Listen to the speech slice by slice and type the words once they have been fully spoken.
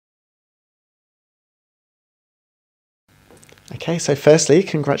Okay, so firstly,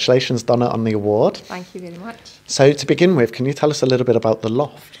 congratulations, Donna, on the award. Thank you very much. So to begin with, can you tell us a little bit about the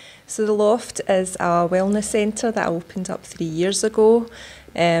Loft? So the Loft is a wellness centre that opened up 3 years ago.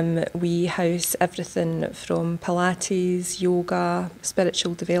 We house everything from Pilates, yoga,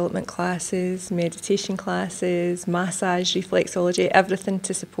 spiritual development classes, meditation classes, massage, reflexology, everything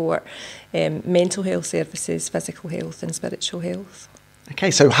to support mental health services, physical health and spiritual health.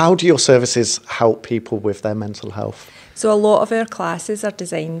 Okay, so how do your services help people with their mental health? So a lot of our classes are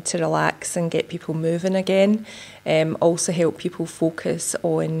designed to relax and get people moving again, also help people focus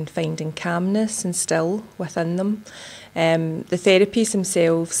on finding calmness and still within them. The therapies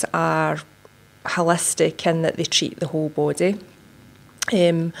themselves are holistic in that they treat the whole body.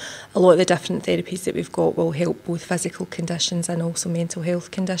 A lot of the different therapies that we've got will help both physical conditions and also mental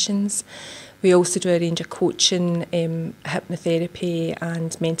health conditions. We also do a range of coaching, hypnotherapy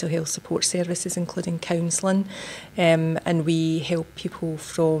and mental health support services, including counselling. And we help people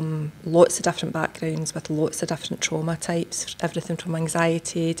from lots of different backgrounds with lots of different trauma types, everything from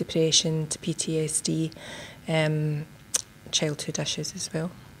anxiety, depression to PTSD, childhood issues as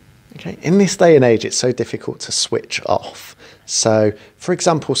well. Okay, in this day and age, it's so difficult to switch off. So, for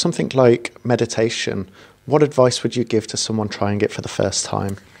example, something like meditation, what advice would you give to someone trying it for the first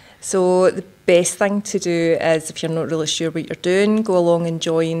time? So the best thing to do is, if you're not really sure what you're doing, go along and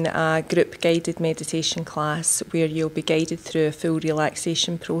join a group guided meditation class where you'll be guided through a full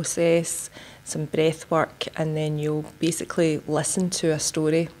relaxation process, some breath work, and then you'll basically listen to a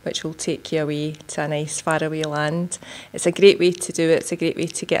story which will take you away to a nice faraway land. It's a great way to do it, it's a great way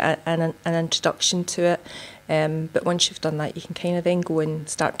to get an introduction to it. But once you've done that, you can kind of then go and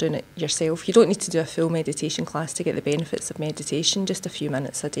start doing it yourself. You don't need to do a full meditation class to get the benefits of meditation. Just a few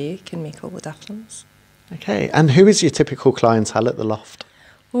minutes a day can make all the difference. Okay, and who is your typical clientele at the Loft?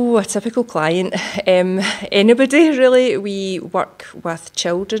 Oh, a typical client. Anybody, really. We work with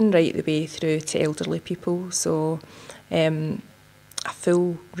children right the way through to elderly people. So a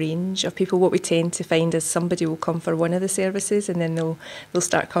full range of people. What we tend to find is somebody will come for one of the services and then they'll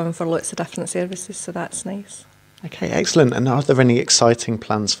start coming for lots of different services, so that's nice. Okay, excellent. And are there any exciting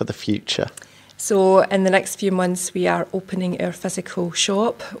plans for the future? So in the next few months we are opening our physical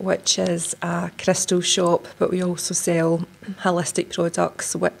shop, which is a crystal shop, but we also sell holistic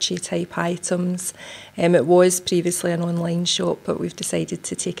products, witchy type items. It was previously an online shop, but we've decided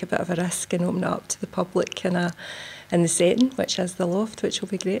to take a bit of a risk and open it up to the public in the setting, which is the Loft, which will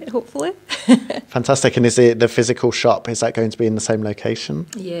be great, hopefully. Fantastic. And is it the physical shop, is that going to be in the same location?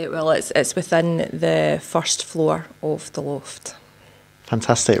 Yeah, well, it's within the first floor of the Loft.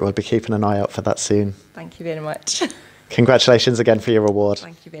 Fantastic. We'll be keeping an eye out for that soon. Thank you very much. Congratulations again for your award.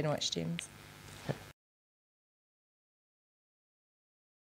 Thank you very much, James.